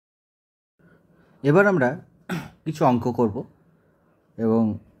এবার আমরা কিছু অঙ্ক করব এবং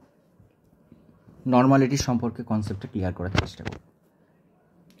নর্মালিটি সম্পর্কে কনসেপ্টটা ক্লিয়ার করার চেষ্টা করব।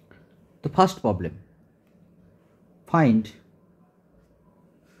 তো first problem, find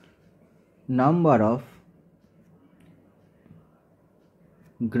number of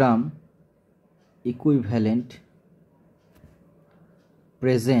gram equivalent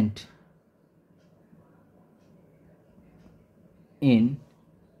present in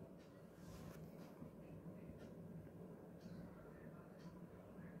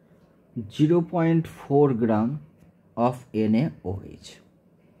 0.4 gram of NaOH।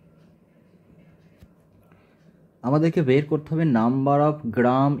 আমাদেরকে বের করতে হবে number of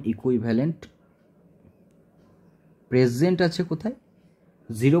gram equivalent present আছে কোথায়,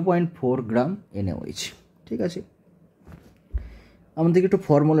 0.4 গ্রাম NaOH। ঠিক আছে, আমাদেরকে একটু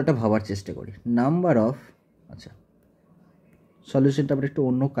ফর্মুলাটা ভাবার চেষ্টা করি। নাম্বার অফ, আচ্ছা সলিউশনটা আমরা একটু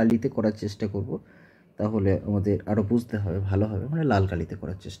অন্য কালিতে করার চেষ্টা করব, তাহলে আমাদের আরও বুঝতে হবে, ভালো হবে। মানে লাল কালিতে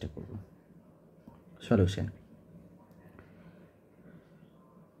করার চেষ্টা করব। Solution,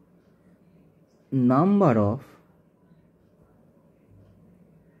 number of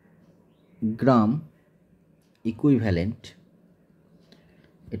gram equivalent,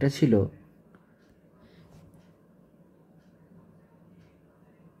 এটা ছিল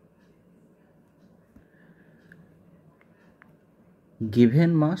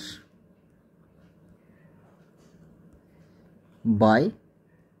given mass by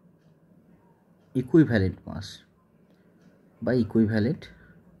equivalent mass by equivalent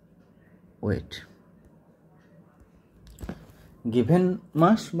weight। given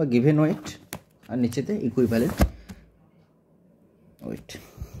mass বা given weight আর নিচেতে equivalent weight।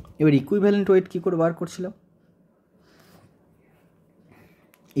 এবার equivalent weight কি করে বার করছিলাম?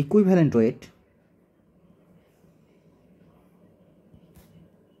 equivalent weight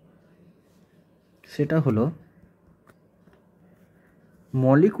সেটা হলো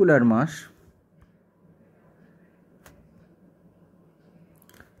molecular mass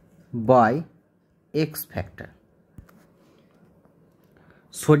by x factor.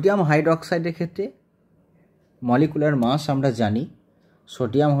 Sodium হাইড্রোক্সাইডের ক্ষেত্রে মলিকুলার মাস আমরা জানি,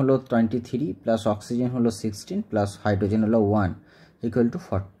 সোডিয়াম হলো 23 প্লাস অক্সিজেন হলো 16 প্লাস হাইড্রোজেন হলো 1 ইকুয়াল টু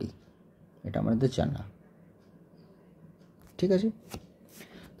 40। এটা আমাদের জানা, ঠিক আছে।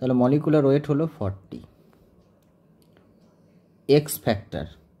 তাহলে মলিকুলার ওয়েট হলো 40। এক্স ফ্যাক্টর,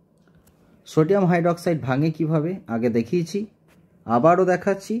 সোডিয়াম হাইড্রোক্সাইড ভাঙে কিভাবে আগে দেখিয়েছি, আবারও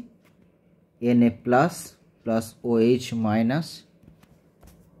দেখাচ্ছি। Na plus plus OH minus,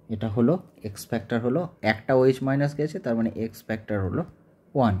 এটা হলো এক্স ফ্যাক্টর, হলো একটা OH মাইনাস গেছে, তার মানে এক্স ফ্যাক্টর হলো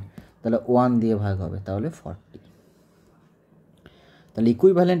 1। তাহলে 1 দিয়ে ভাগ হবে, তাহলে 40। তাহলে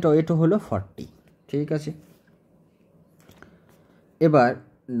ইকুইভ্যালেন্ট ওয়েটও হলো 40। ঠিক আছে, এবার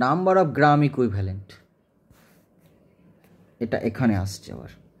নাম্বার অফ গ্রাম ইকুইভ্যালেন্ট, এটা এখানে আসছে।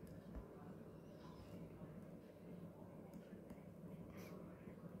 আবার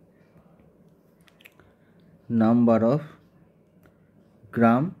নাম্বার অফ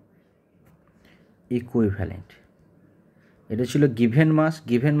গ্রাম ইকুইভ্যালেন্ট, এটা ছিল গিভেন মাস।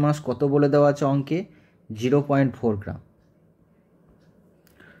 গিভেন মাস কত বলে দেওয়া আছে অঙ্কে, 0.4 গ্রাম।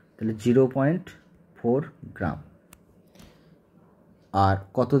 তাহলে 0.4 গ্রাম, আর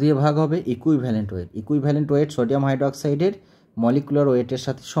কত দিয়ে ভাগ হবে, equivalent wait. Equivalent wait sodium হাইড্রোক্সাইডের molecular ওয়েটের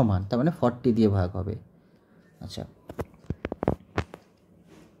সাথে সমান, তার মানে 40 দিয়ে ভাগ হবে। আচ্ছা,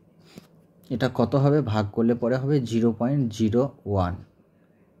 এটা কত হবে, ভাগ করলে পরে হবে 0.01।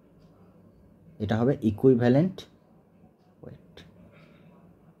 এটা হবে ইকুইভ্যালেন্ট ওয়েট।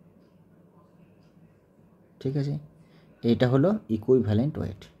 ঠিক আছে, এইটা হলো ইকুইভ্যালেন্ট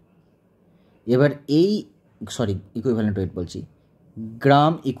ওয়েট। এবার এই ইকুইভ্যালেন্ট ওয়েট বলছি,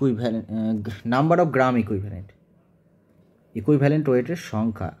 গ্রাম equivalent, number of gram equivalent, equivalent ওয়েটের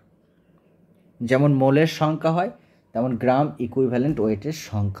সংখ্যা যেমন মোলের সংখ্যা হয়, তেমন গ্রাম ইকুইভ্যালেন্ট ওয়েটের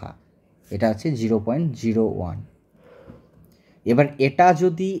সংখ্যা, এটা আছে 0.01। এবার এটা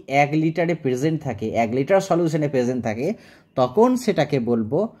যদি 1 লিটারে প্রেজেন্ট থাকে, 1 লিটার সলিউশনে প্রেজেন্ট থাকে, তখন সেটাকে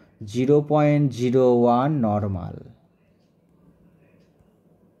বলবো 0.01 নর্মাল।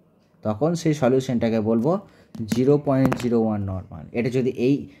 তখন সেই সলিউশনটাকে বলবো 0.01 নর্মাল। এটা যদি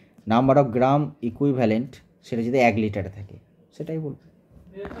এই নাম্বার অফ গ্রাম ইকুইভ্যালেন্ট সেটা যদি 1 লিটারে থাকে, সেটাই বলবো।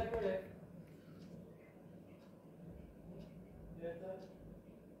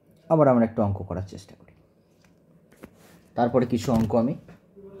 আবার আমরা একটু অঙ্ক করার চেষ্টা করি, তারপরে কিছু অঙ্ক আমি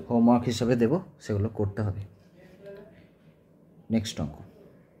হোমওয়ার্ক হিসেবে দেব, সেগুলো করতে হবে। নেক্সট অঙ্ক,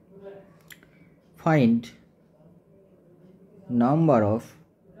 find number of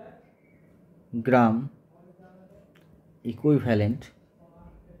gram equivalent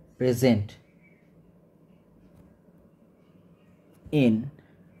present in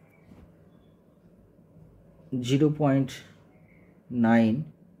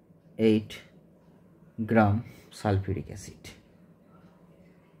 0.98 gram sulphuric acid.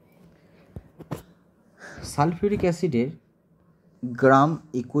 Sulphuric অ্যাসিডের গ্রাম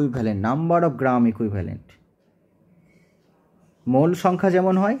equivalent, number of gram equivalent, মোল সংখ্যা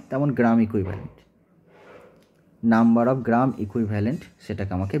যেমন হয় তেমন গ্রাম equivalent, number of gram equivalent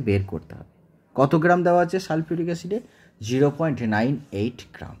সেটাকে আমাকে বের করতে হবে। কত গ্রাম দেওয়া আছে sulphuric অ্যাসিডে? 0.98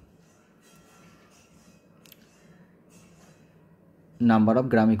 gram. Number of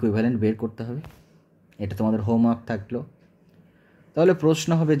gram equivalent বের করতে হবে, এটা তোমাদের হোমওয়ার্ক থাকলো। তাহলে প্রশ্ন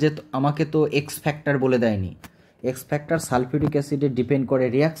হবে যে আমাকে তো এক্স ফ্যাক্টর বলে দেয়নি, এক্স ফ্যাক্টর সালফিউরিক অ্যাসিডে ডিপেন্ড করে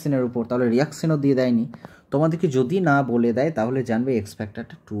রিয়াকশনের উপর, তাহলে রিয়াকশনও দিয়ে দেয়নি। তোমাদেরকে যদি না বলে দেয় তাহলে জানবে এক্স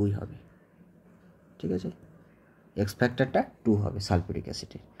ফ্যাক্টরটা 2ই হবে, ঠিক আছে? এক্স ফ্যাক্টরটা 2 হবে সালফিউরিক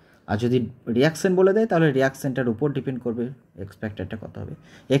অ্যাসিডে। আর যদি রিয়াকশন বলে দেয় তাহলে রিয়াকশনটার উপর ডিপেন্ড করবে এক্স ফ্যাক্টরটা কত হবে।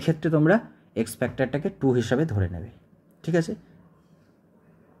 এক্ষেত্রে তোমরা এক্স ফ্যাক্টরটাকে 2 হিসাবে ধরে নেবে, ঠিক আছে?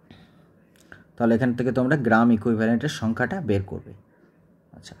 তাহলে এখান থেকে তোমরা গ্রাম ইকুইভ্যালেন্টের সংখ্যাটা বের করবে।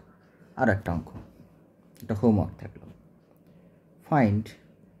 আচ্ছা, আর একটা অঙ্ক, এটা হোমওয়ার্ক থাকলো। Find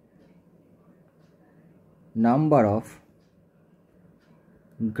number of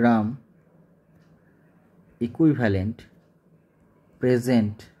gram equivalent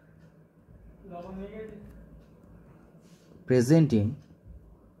present in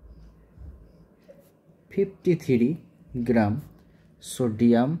 53 gram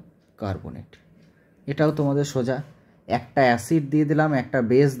sodium carbonate. এটাও তোমাদের সোজা, একটা অ্যাসিড দিয়ে দিলাম, একটা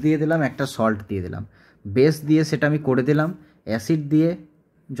বেস দিয়ে দিলাম, একটা সল্ট দিয়ে দিলাম। বেস দিয়ে সেটা আমি করে দিলাম, অ্যাসিড দিয়ে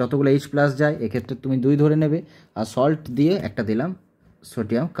যতগুলো H+ যায় এক্ষেত্রে তুমি 2 ধরে নেবে, আর সল্ট দিয়ে একটা দিলাম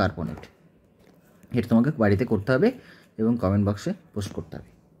সোডিয়াম কার্বনেট। এটা তোমাকে বাড়িতে করতে হবে এবং কমেন্ট বক্সে পোস্ট করতে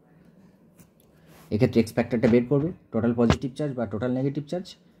হবে। এক্ষেত্রে এক্স ফ্যাক্টরটা বের করবে, টোটাল পজিটিভ চার্জ বা টোটাল নেগেটিভ চার্জ,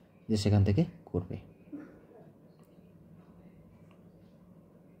 যে সেখান থেকে করবে।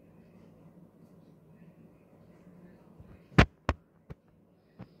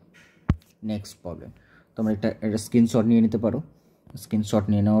 নেক্সট প্রবলেম, তোমরা এটা স্ক্রিনশট নিয়ে নিতে পারো। স্ক্রিনশট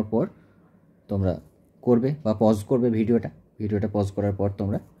নিয়ে নেওয়ার পর তোমরা করবে বা পজ করবে ভিডিওটা পজ করার পর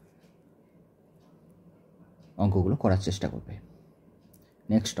তোমরা অঙ্কগুলো করার চেষ্টা করবে।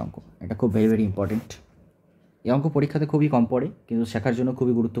 নেক্সট অঙ্ক, এটা খুব ভেরি ভেরি ইম্পর্টেন্ট। এই অঙ্ক পরীক্ষাতে খুবই কম পড়ে কিন্তু শেখার জন্য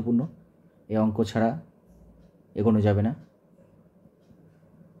খুবই গুরুত্বপূর্ণ। এই অঙ্ক ছাড়া এগোনো যাবে না।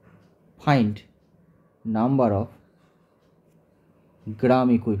 Find number of gram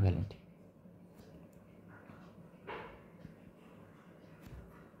equivalent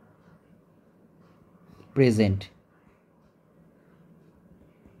present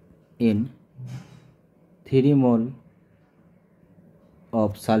in 3 mol of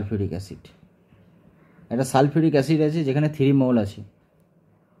sulfuric acid। একটা সালফিউরিক অ্যাসিড আছে যেখানে 3 মোল আছে,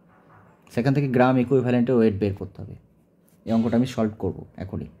 সেখান থেকে গ্রাম ইকুইভ্যালেন্টের ওয়েট বের করতে হবে। এই অঙ্কটা আমি সলভ করব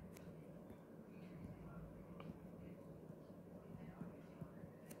এখনই।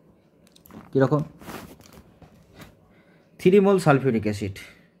 কীরকম? 3 মোল সালফিউরিক অ্যাসিড,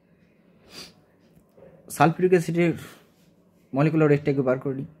 সালফিউরিক অ্যাসিডের মলিকুলার ওয়েটটা একটু বার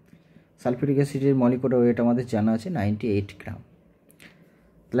করে নিই। সালফিউরিক অ্যাসিডের মলিকুলার ওয়েট আমাদের জানা আছে 98 গ্রাম।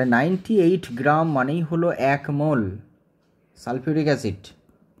 তাহলে 98 গ্রাম মানেই হলো 1 মোল সালফিউরিক অ্যাসিড,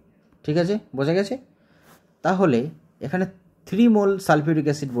 ঠিক আছে? বোঝা গেছে? তাহলে এখানে 3 মোল সালফিউরিক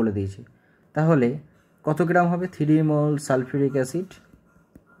অ্যাসিড বলে দিয়েছে, তাহলে কত গ্রাম হবে? 3 মোল সালফিউরিক অ্যাসিড,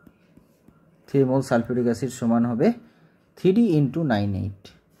 3 মোল সালফিউরিক অ্যাসিড সমান হবে 3 × 98।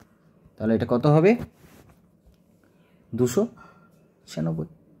 তাহলে এটা কত হবে? 296,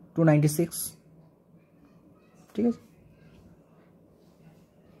 296, ঠিক আছে?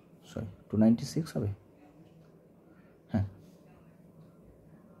 সরি, 296 হবে, হ্যাঁ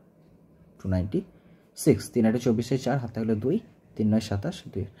 296। 3 × 8 = 24, 4 হাতে হলো 2, 3 × 9 = 27,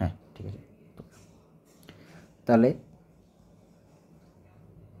 2, হ্যাঁ ঠিক আছে। তাহলে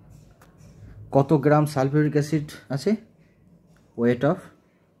কত গ্রাম সালফিউরিক অ্যাসিড আছে? ওয়েট অফ,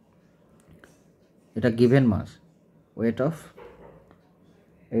 এটা given mass, weight of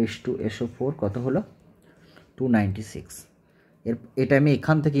H2SO4 কত হলো? 296। এটা আমি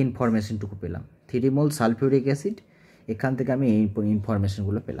এখান থেকে ইনফরমেশনটুকু পেলাম, 3 মোল সালফিউরিক অ্যাসিড, এখান থেকে আমি এই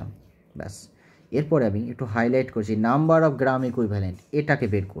ইনফরমেশনগুলো পেলাম, ব্যাস। এরপরে আমি একটু হাইলাইট করছি নাম্বার অফ গ্রাম ইকুইভ্যালেন্ট, এটাকে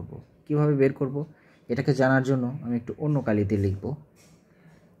বের করব। কিভাবে বের করব? এটাকে জানার জন্য আমি একটু অন্য কালিতে লিখব,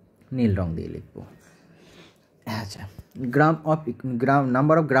 নীল রং দিয়ে লিখব। আচ্ছা,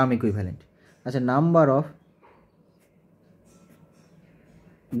 নাম্বার অফ গ্রাম ইকুইভ্যালেন্ট। আচ্ছা, নাম্বার অফ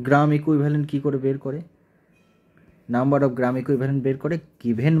গ্রাম ইকুইভ্যালেন্ট কী করে বের করে? নাম্বার অফ গ্রাম ইকুইভ্যালেন্ট বের করে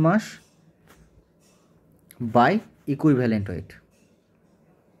given mass by equivalent wait.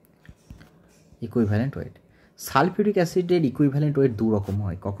 Equivalent wait. Sulphuric অ্যাসিডের ইকুইভ্যালেন্ট ওয়েট দু রকম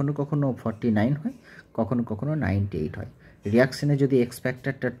হয়, কখনো কখনো 49 হয়, কখনো কখনো 98 হয়। রিয়াকশানে যদি এক্স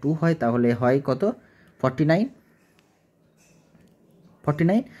ফ্যাক্টরটা 2 হয় তাহলে হয় কত? 49,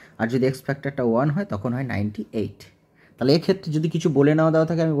 আর যদি এক্স ফ্যাক্টরটা 1 হয় তখন হয় 98। তাহলে এক্ষেত্রে যদি কিছু বলে নেওয়া দেওয়া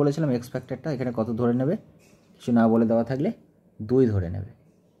থাকে, আমি বলেছিলাম এক্স ফ্যাক্টরটা এখানে কত ধরে নেবে, কিছু না বলে দেওয়া থাকলে 2 ধরে নেবে,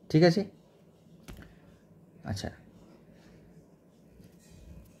 ঠিক আছে? আচ্ছা,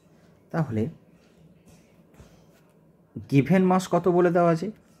 তাহলে গিভেন মাস কত বলে দেওয়া আছে?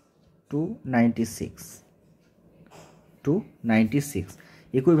 296।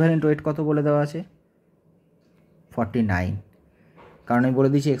 ইকুইভ্যালেন্ট ওয়েট কত বলে দেওয়া আছে? 49, কারণ আমি বলে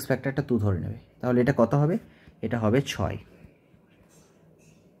দিয়েছি এক্স ফ্যাক্টরটা 2 ধরে নেবে। তাহলে এটা কত হবে? এটা হবে 6।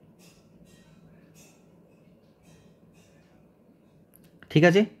 ঠিক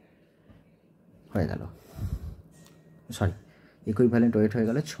আছে, হয়ে গেল। সরি, ইকুইভ্যালেন্ট ওয়েট হয়ে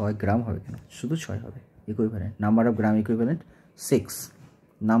গেল 6 গ্রাম হবে, কেন শুধু 6 হবে। Equivalent number of gram equivalent 6,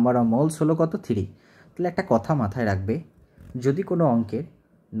 number of moles হলো কত? 3। তাহলে একটা কথা মাথায় রাখবে, যদি কোনো অঙ্কের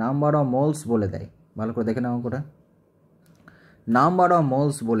নাম্বার অফ মোলস বলে দেয়, ভালো করে দেখে নাও অঙ্কটা, নাম্বার অফ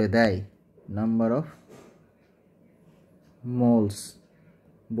মোলস বলে দেয়, নাম্বার অফ মোলস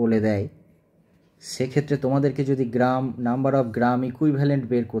বলে দেয়, সেক্ষেত্রে তোমাদেরকে যদি গ্রাম নাম্বার অফ গ্রাম ইকুইভ্যালেন্ট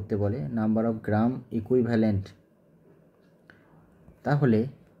বের করতে বলে, নাম্বার অফ গ্রাম ইকুইভ্যালেন্ট, তাহলে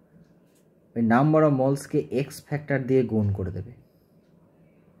ওই নাম্বার অফ মোলসকে এক্স ফ্যাক্টর দিয়ে গুণ করে দেবে,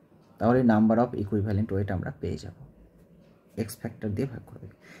 তাহলে নাম্বার অফ ইকুইভ্যালেন্ট ওয়েট আমরা পেয়ে যাব, এক্স ফ্যাক্টর দিয়ে ভাগ করে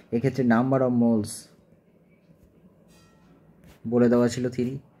দেবে। এক্ষেত্রে নাম্বার অফ মোলস বলে দেওয়া ছিল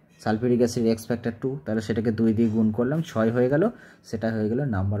 3, সালফিউরিক অ্যাসিড এক্স ফ্যাক্টর 2, তাহলে সেটাকে 2 দিয়ে গুণ করলাম, 6 হয়ে গেল, সেটা হয়ে গেল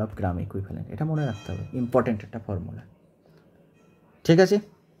নাম্বার অফ গ্রাম ইকুইভ্যালেন্ট। এটা মনে রাখতে হবে, ইম্পর্টেন্ট একটা ফর্মুলা, ঠিক আছে?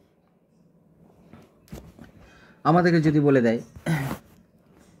 আমাদেরকে যদি বলে দেয়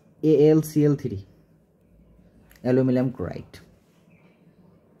AlCl3 অ্যালুমিনিয়াম ক্লোরাইড,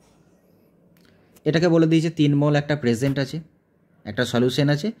 এটাকে বলে দিয়েছে 3 মোল একটা প্রেজেন্ট আছে, একটা সলিউশন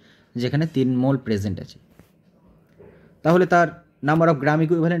আছে যেখানে 3 মোল প্রেজেন্ট আছে, তাহলে তার নাম্বার অফ গ্রাম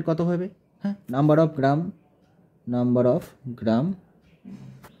ইকুইভ্যালেন্ট কত হবে? হ্যাঁ, নাম্বার অফ গ্রাম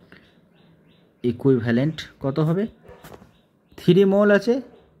ইকুইভ্যালেন্ট কত হবে? 3 মোল আছে,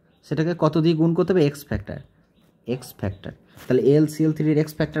 সেটাকে কত দিয়ে গুণ করতে হবে? X factor. তাহলে AlCl3 এর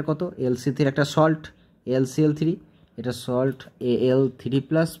এক্স ফ্যাক্টর কত? AlCl3 একটা সল্ট, AlCl3 এটা salt Al3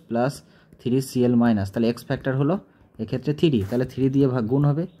 plus 3Cl minus, তাহলে এক্স ফ্যাক্টর হলো এক্ষেত্রে 3, তাহলে 3 দিয়ে গুণ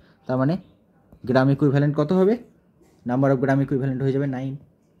হবে, তার মানে গ্রাম ইকুইভ্যালেন্ট কত হবে? নাম্বার অফ গ্রাম ইকুইভ্যালেন্ট হয়ে যাবে 9।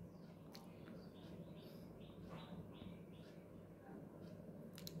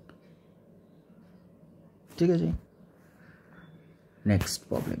 ঠিক আছে, নেক্সট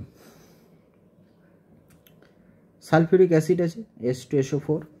প্রবলেম। সালফিউরিক অ্যাসিড আছে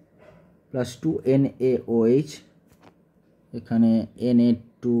H2SO4 প্লাস 2NaOH, এখানে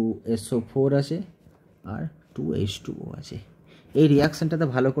Na2SO4 আছে আর 2H2O আছে। এই রিয়াকশানটাতে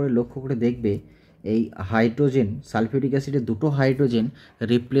ভালো করে লক্ষ্য করে দেখবে, এই হাইড্রোজেন, সালফিউরিক অ্যাসিডের দুটো হাইড্রোজেন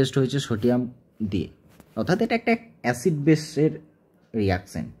রিপ্লেসড হয়েছে সোডিয়াম দিয়ে, অর্থাৎ এটা একটা অ্যাসিড বেসের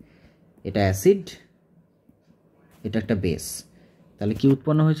রিয়াকশান, এটা অ্যাসিড, এটা একটা বেস, তাহলে কি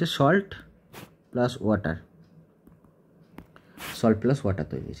উৎপন্ন হয়েছে? সল্ট প্লাস ওয়াটার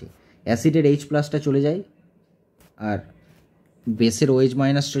তৈরি হয়েছে। অ্যাসিডের H প্লাসটা চলে যায় আর বেসের OH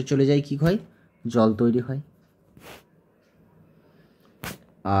মাইনাসটা চলে যায়, কি হয়? জল তৈরি হয়।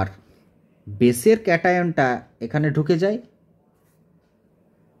 আর বেসের ক্যাটায়নটা এখানে ঢুকে যায়,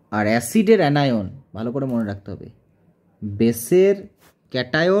 আর অ্যাসিডের অ্যানায়ন, ভালো করে মনে রাখতে হবে, বেসের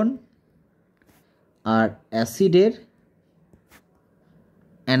ক্যাটায়ন আর অ্যাসিডের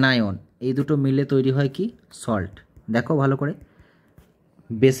অ্যানায়ন এই দুটো মিলে তৈরি হয় কি? সল্ট। দেখো ভালো করে,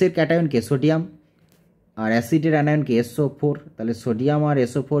 বেসের ক্যাটায়নকে সোডিয়াম আর অ্যাসিডের অ্যানায়নকে SO4, তাহলে সোডিয়াম আর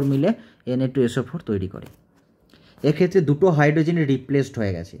SO4 মিলে Na2SO4 তৈরি করে। এক্ষেত্রে দুটো হাইড্রোজেনের রিপ্লেসড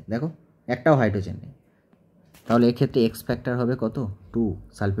হয়ে গেছে, দেখো একটাও হাইড্রোজেন নেই, তাহলে এক্ষেত্রে এক্স ফ্যাক্টর হবে কত? 2।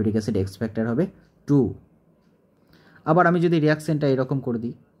 সালফিউরিক অ্যাসিড এক্স ফ্যাক্টর হবে 2। আবার আমি যদি রিয়াকশনটা এরকম করে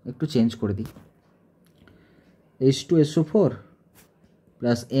দিই, একটু চেঞ্জ করে দিই, H2SO4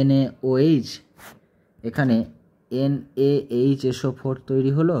 প্লাস NaOH, এখানে NaHSO4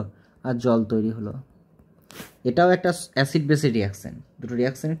 তৈরি হলো আর জল তৈরি হলো, এটাও একটা অ্যাসিড বেসের রিয়াকশান, দুটো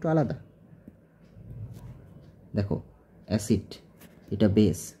রিয়াকশান একটু আলাদা। দেখো অ্যাসিড, এটা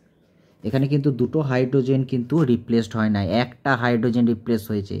বেস, এখানে কিন্তু দুটো হাইড্রোজেন কিন্তু রিপ্লেসড হয় নাই, একটা হাইড্রোজেন রিপ্লেস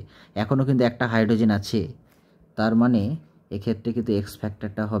হয়েছে, এখনও কিন্তু একটা হাইড্রোজেন আছে, তার মানে এক্ষেত্রে কিন্তু এক্স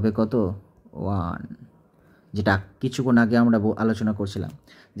ফ্যাক্টরটা হবে কত? 1, যেটা কিছুক্ষণ আগে আমরা আলোচনা করছিলাম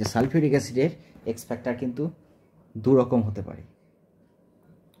যে সালফিউরিক অ্যাসিডের এক্স ফ্যাক্টর কিন্তু দু রকম হতে পারে।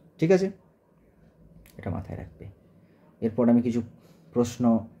 ঠিক আছে, এটা মাথায় রাখবে। এরপর আমি কিছু প্রশ্ন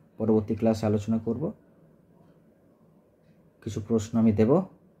পরবর্তী ক্লাসে আলোচনা করব। কিছু প্রশ্ন আমি দেব,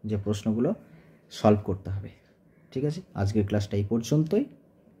 যে প্রশ্নগুলো সলভ করতে হবে। ঠিক আছে, আজকের ক্লাসটা এই পর্যন্তই।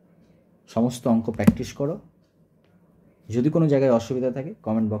 সমস্ত অঙ্ক প্র্যাকটিস করো। যদি কোনো জায়গায় অসুবিধা থাকে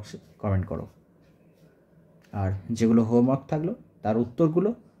কমেন্ট বক্সে কমেন্ট করো, আর যেগুলো হোমওয়ার্ক থাকলো তার উত্তরগুলো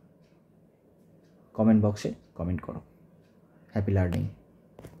কমেন্ট বক্সে কমেন্ট করো। Happy learning.